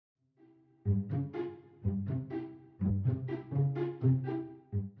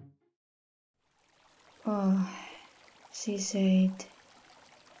Oh, she said,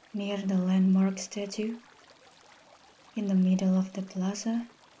 near the landmark statue, in the middle of the plaza.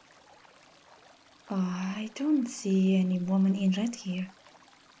 Oh, I don't see any woman in red here.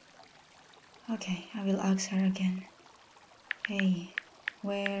 Okay, I will ask her again. Hey,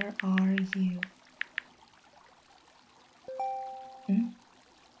 where are you?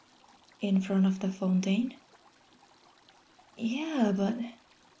 In front of the fountain? Yeah, but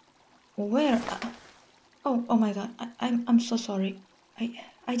where? Oh my god, I'm so sorry.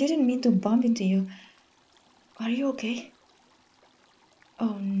 I didn't mean to bump into you. Are you okay?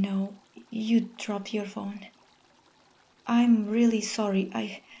 Oh no, you dropped your phone. I'm really sorry.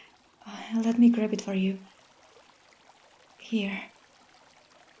 Let me grab it for you. Here.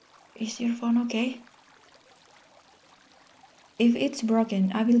 Is your phone okay? If it's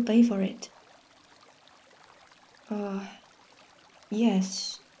broken, I will pay for it.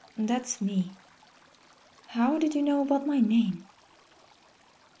 Yes, that's me. How did you know about my name?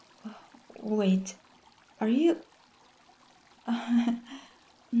 Wait, are you...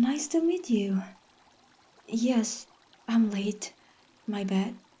 Nice to meet you. Yes, I'm late. My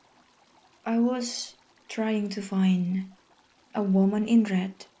bad. I was trying to find a woman in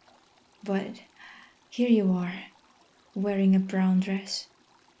red, but here you are, wearing a brown dress.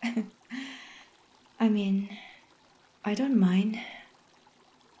 I mean, I don't mind.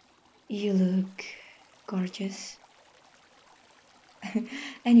 You look gorgeous.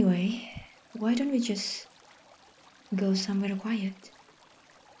 Anyway, why don't we just go somewhere quiet?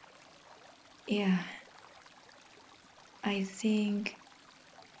 Yeah, I think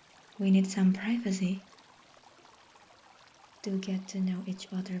we need some privacy to get to know each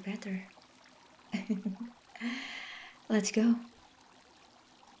other better. Let's go.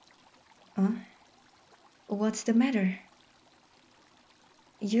 Huh? What's the matter?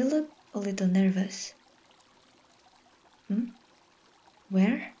 You look a little nervous.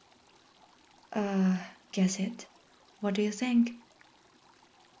 Where? Guess it. What do you think?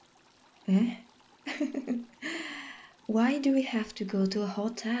 Eh? Why do we have to go to a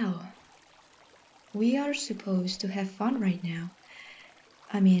hotel? We are supposed to have fun right now.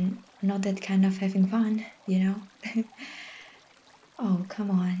 I mean, not that kind of having fun, you know? Oh, come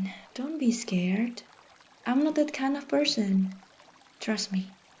on. Don't be scared. I'm not that kind of person. Trust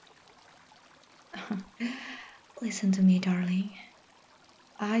me. Listen to me, darling.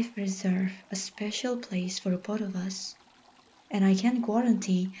 I've reserved a special place for both of us. And I can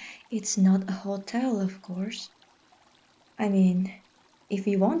guarantee it's not a hotel, of course. I mean, if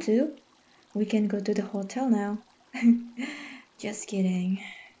you want to, we can go to the hotel now. Just kidding.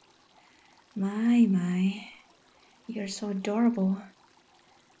 My, you're so adorable.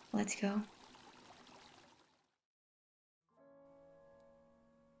 Let's go.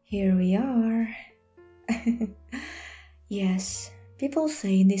 Here we are. Yes, people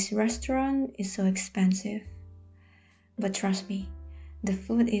say this restaurant is so expensive. But trust me, the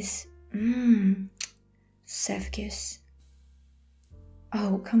food is chef kiss.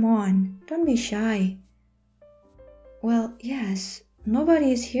 Oh, come on, don't be shy. Well, yes,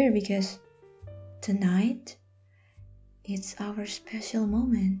 nobody is here because tonight, it's our special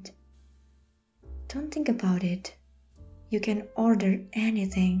moment. Don't think about it. You can order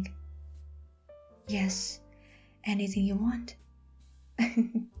anything. Yes, anything you want.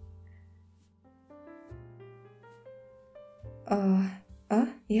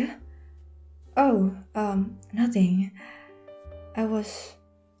 Yeah? Oh, nothing. I was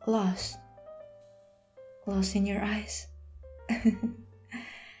lost. Lost in your eyes.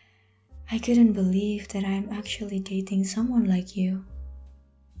 I couldn't believe that I'm actually dating someone like you.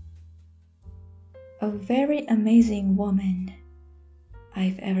 A very amazing woman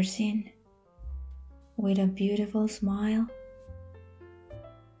I've ever seen. With a beautiful smile,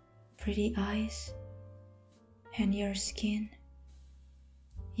 pretty eyes, and your skin.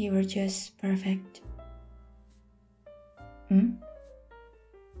 You were just perfect.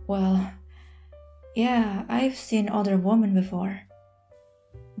 Well, yeah, I've seen other women before,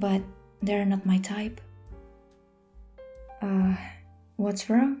 but they're not my type. What's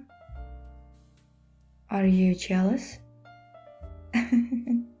wrong? Are you jealous?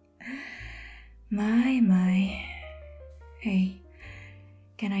 My. Hey,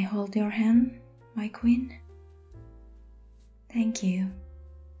 can I hold your hand, my queen? Thank you.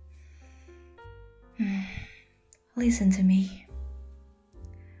 Listen to me.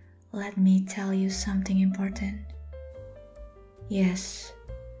 Let me tell you something important. Yes,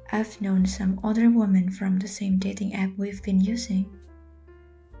 I've known some other women from the same dating app we've been using.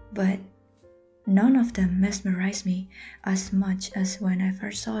 But None of them mesmerize me as much as when I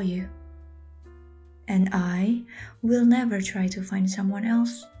first saw you. And I will never try to find someone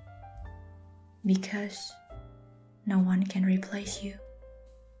else, because no one can replace you.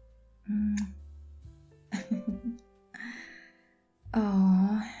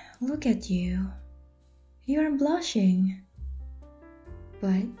 Oh, look at you. You're blushing.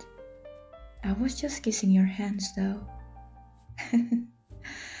 But I was just kissing your hands though.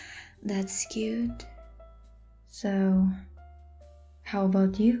 That's cute. So, how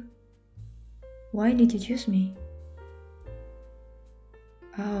about you? Why did you choose me?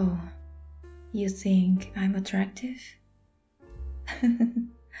 Oh, you think I'm attractive?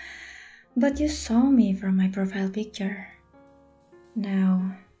 But you saw me from my profile picture.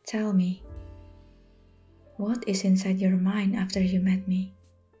 Now, tell me, what is inside your mind after you met me?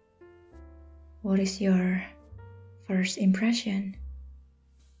 What is your first impression?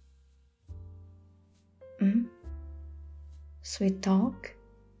 Sweet talk?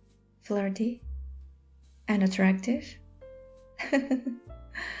 Flirty? And attractive?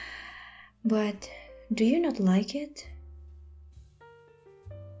 But do you not like it?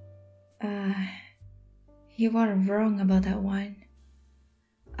 You are wrong about that one.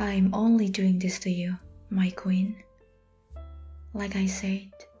 I'm only doing this to you, my queen. Like I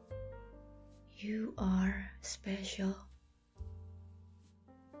said, you are special.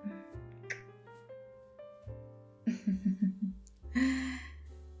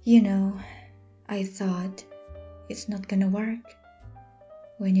 You know, I thought it's not gonna work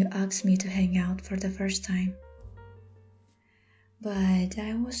when you asked me to hang out for the first time. But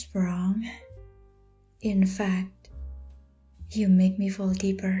I was wrong. In fact, you make me fall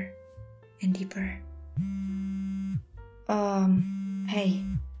deeper and deeper. Hey,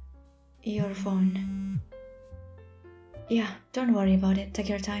 your phone. Yeah, don't worry about it, take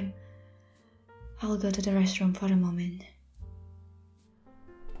your time. I'll go to the restroom for a moment.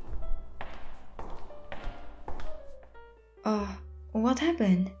 What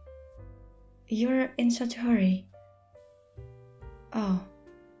happened? You're in such a hurry. Oh,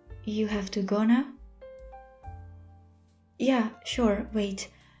 you have to go now? Yeah, sure, wait.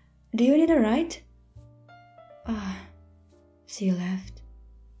 Do you need a ride? She left.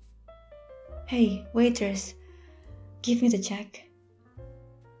 Hey, waitress, give me the check.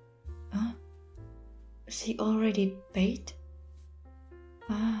 Huh? She already paid?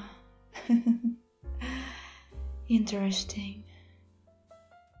 Interesting.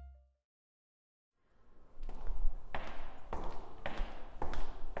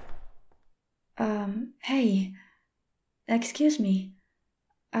 Hey, excuse me.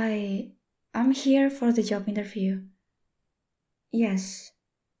 I'm here for the job interview. Yes,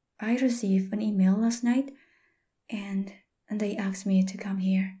 I received an email last night and they asked me to come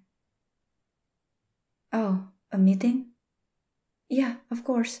here. Oh, a meeting? Yeah, of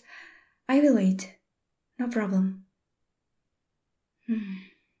course. I will wait. No problem.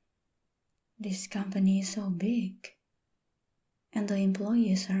 This company is so big. And the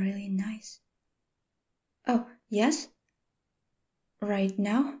employees are really nice. Oh, yes? Right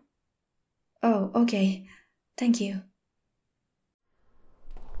now? Oh, okay. Thank you.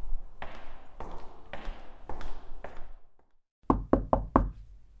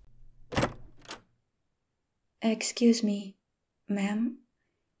 Excuse me, ma'am.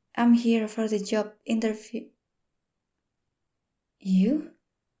 I'm here for the job interview. You?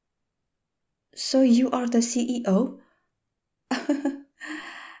 So you are the CEO?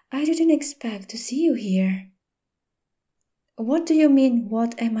 I didn't expect to see you here. What do you mean,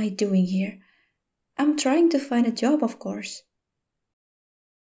 what am I doing here? I'm trying to find a job, of course.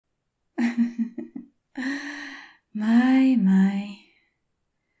 My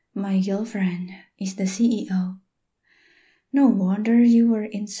girlfriend is the CEO. No wonder you were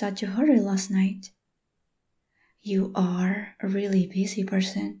in such a hurry last night. You are a really busy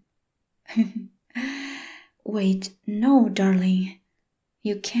person. Wait, no, darling.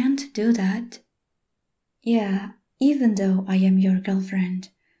 You can't do that. Yeah, even though I am your girlfriend,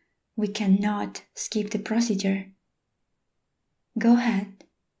 we cannot skip the procedure. Go ahead,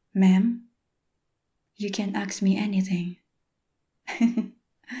 ma'am. You can ask me anything.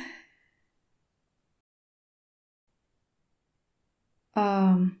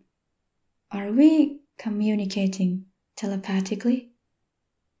 Are we communicating telepathically?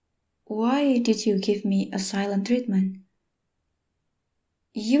 Why did you give me a silent treatment?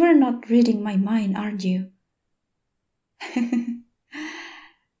 You are not reading my mind, aren't you?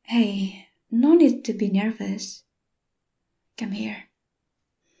 Hey, no need to be nervous. Come here.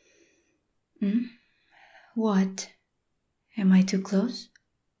 What? Am I too close?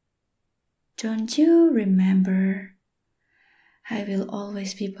 Don't you remember? I will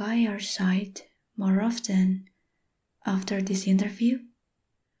always be by your side more often after this interview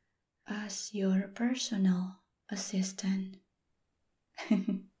as your personal assistant.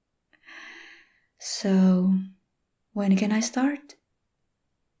 So, when can I start?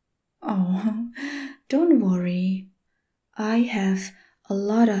 Oh, don't worry. I have a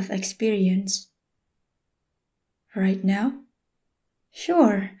lot of experience. Right now?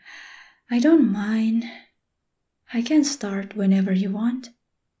 Sure, I don't mind. I can start whenever you want.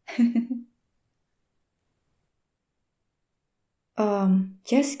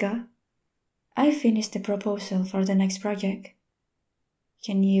 Jessica, I finished the proposal for the next project.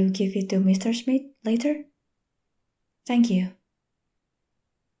 Can you give it to Mr. Smith later? Thank you.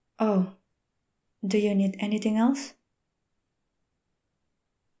 Oh, do you need anything else?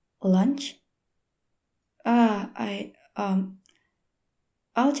 Lunch?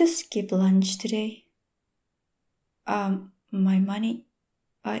 I'll just skip lunch today. My money,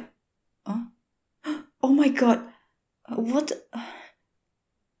 oh my God, what?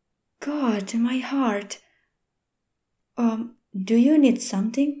 God, my heart. Do you need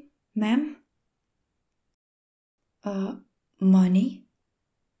something, ma'am? Money?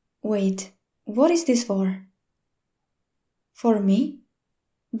 Wait, what is this for? For me?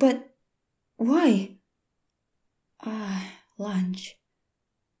 But why? Lunch.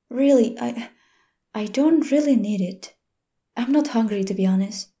 Really, I don't really need it. I'm not hungry, to be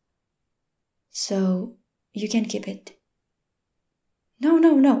honest. So, you can keep it.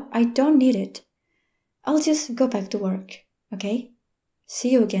 No, I don't need it. I'll just go back to work, okay? See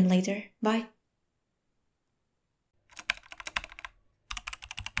you again later. Bye.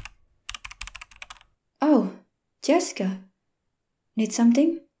 Oh, Jessica. Need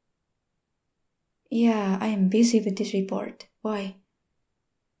something? Yeah, I am busy with this report. Why?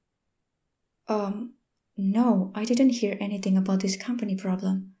 No, I didn't hear anything about this company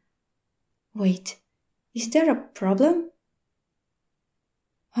problem. Wait, is there a problem?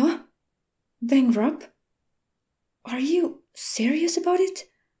 Huh? Bankrupt? Are you serious about it?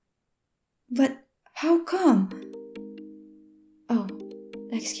 But how come? Oh,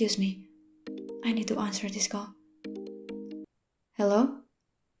 excuse me. I need to answer this call. Hello?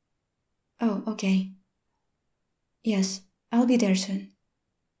 Oh, okay. Yes, I'll be there soon.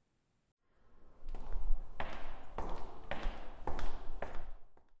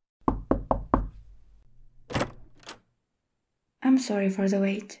 I'm sorry for the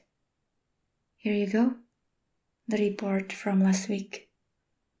wait. Here you go. The report from last week.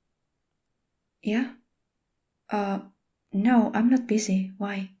 Yeah? No, I'm not busy.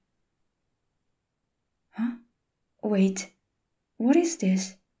 Why? Huh? Wait, what is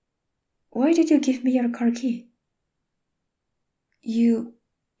this? Why did you give me your car key? You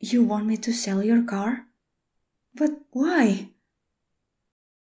want me to sell your car? But why?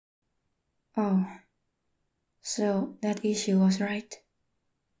 Oh, so that issue was right.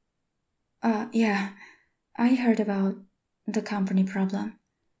 Yeah, I heard about the company problem.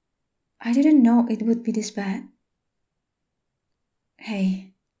 I didn't know it would be this bad.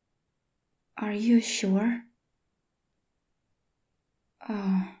 Hey, are you sure?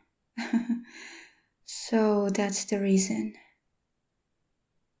 Oh, so that's the reason.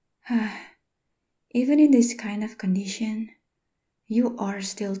 Even in this kind of condition, you are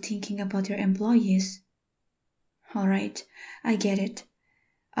still thinking about your employees. Alright, I get it.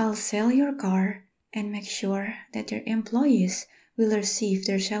 I'll sell your car and make sure that your employees will receive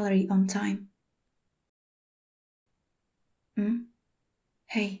their salary on time.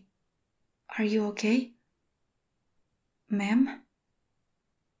 Hey, are you okay? Ma'am?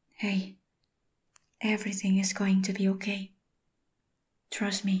 Hey, everything is going to be okay.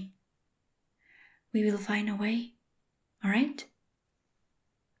 Trust me. We will find a way, alright?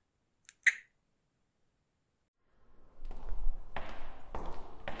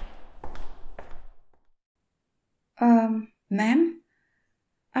 Ma'am?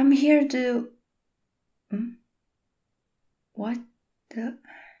 I'm here to... What the...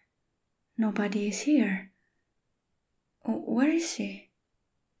 Nobody is here. Where is she?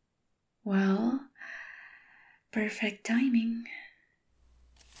 Well, perfect timing.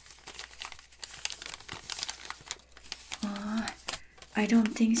 I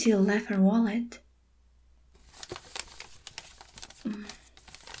don't think she left her wallet.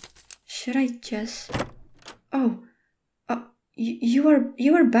 Should I just... Oh,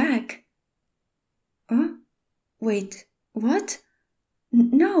 you are back. Huh? Wait, what?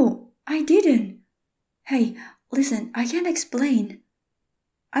 No, I didn't. Hey, listen, I can't explain.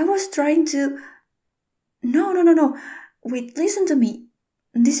 I was trying to... No. Wait, listen to me.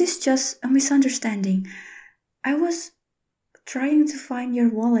 This is just a misunderstanding. I was trying to find your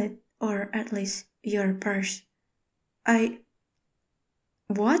wallet, or at least your purse.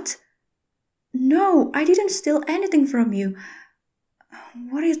 What? No, I didn't steal anything from you.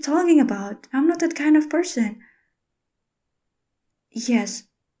 What are you talking about? I'm not that kind of person. Yes,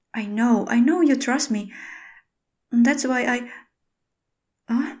 I know you trust me. That's why I...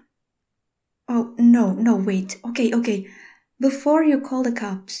 Huh? Oh, no, wait. Okay. Before you call the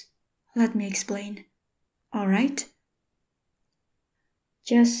cops, let me explain. Alright?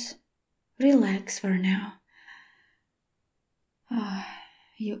 Just relax for now.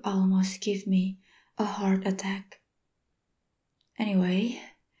 You almost give me a heart attack. Anyway,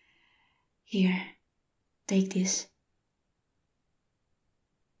 here, take this.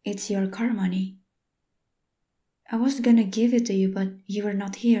 It's your car money. I was gonna give it to you, but you were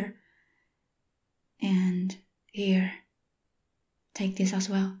not here. And here, take this as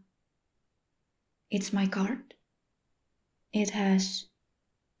well. It's my card. It has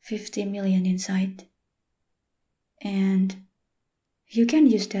 50 million inside. And you can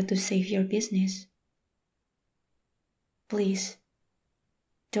use that to save your business. Please,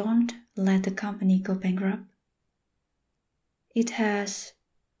 don't let the company go bankrupt. It has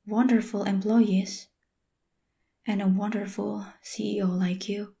wonderful employees and a wonderful CEO like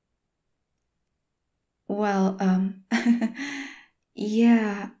you. Well,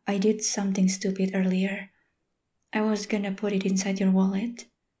 yeah, I did something stupid earlier. I was gonna put it inside your wallet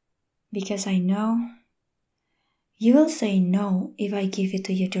because I know you will say no if I give it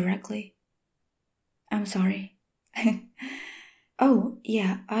to you directly. I'm sorry. Oh,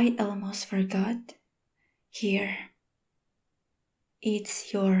 yeah, I almost forgot. Here.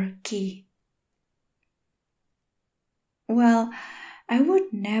 It's your key. Well, I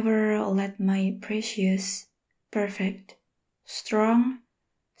would never let my precious, perfect, strong,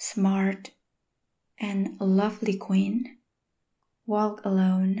 smart, and lovely queen walk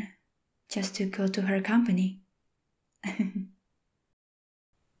alone just to go to her company.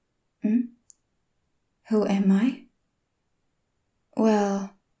 Who am I?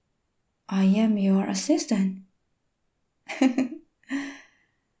 Well, I am your assistant.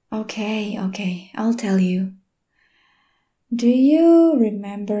 Okay, I'll tell you. Do you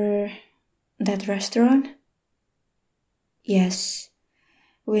remember that restaurant? Yes,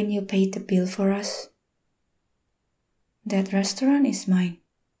 when you paid the bill for us. That restaurant is mine.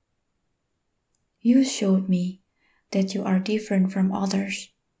 You showed me that you are different from others.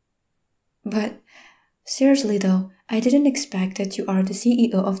 But seriously though, I didn't expect that you are the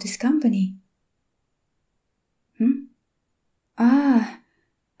CEO of this company.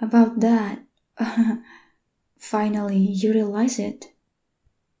 About that. Finally, you realize it.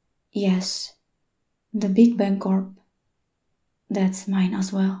 Yes, the Big Bang Corp. That's mine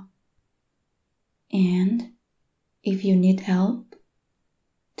as well. And if you need help,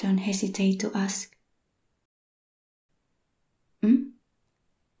 don't hesitate to ask.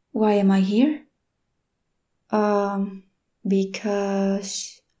 Why am I here?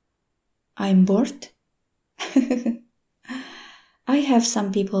 Because I'm bored. I have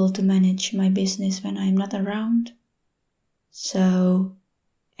some people to manage my business when I'm not around. So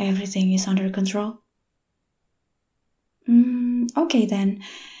everything is under control. Okay then.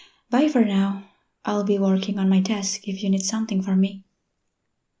 Bye for now. I'll be working on my desk if you need something from me.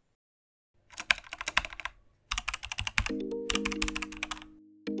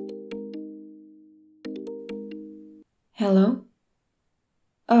 Hello?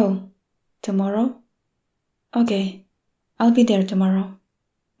 Oh, tomorrow? Okay, I'll be there tomorrow.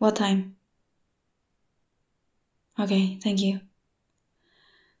 What time? Okay, thank you.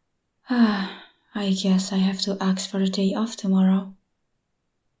 I guess I have to ask for a day off tomorrow.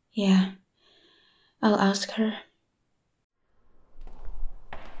 Yeah, I'll ask her.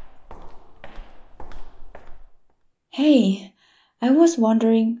 Hey, I was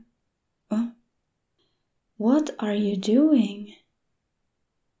wondering... What are you doing?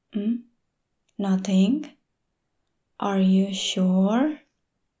 Nothing? Are you sure?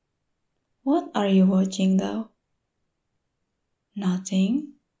 What are you watching though?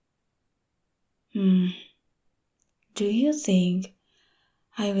 Nothing? Do you think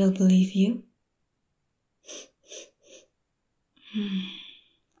I will believe you?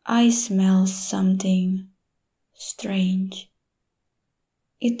 I smell something strange.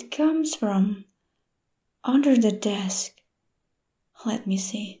 It comes from under the desk. Let me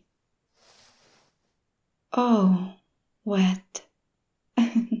see. Oh, wet.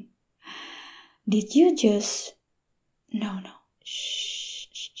 Did you just... No. Shh.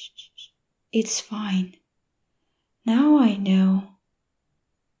 It's fine. Now I know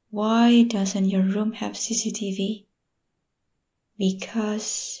Why doesn't your room have CCTV?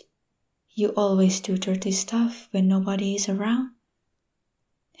 Because you always do dirty stuff when nobody is around.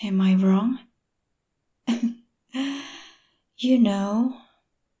 Am I wrong? You know,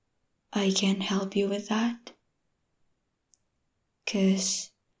 I can help you with that.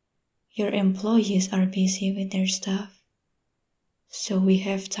 'Cause your employees are busy with their stuff, so we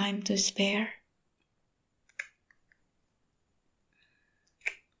have time to spare.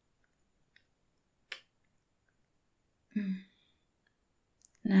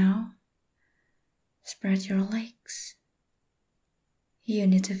 Now, spread your legs. You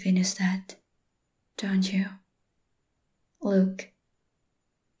need to finish that, don't you? Look,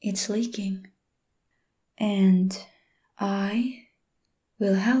 it's leaking. And I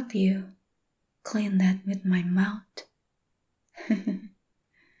will help you clean that with my mouth.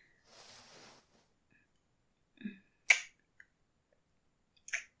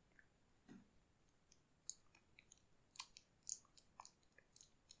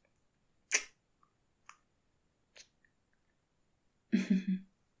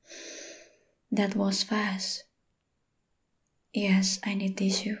 That was fast. Yes, I need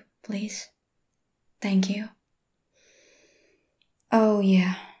tissue, please. Thank you. Oh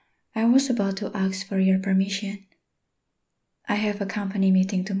yeah, I was about to ask for your permission. I have a company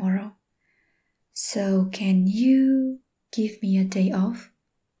meeting tomorrow. So can you give me a day off?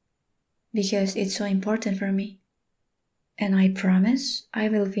 Because it's so important for me. And I promise I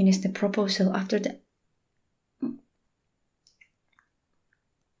will finish the proposal after that.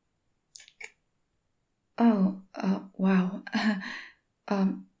 Oh, wow.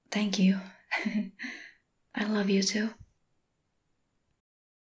 Thank you. I love you too.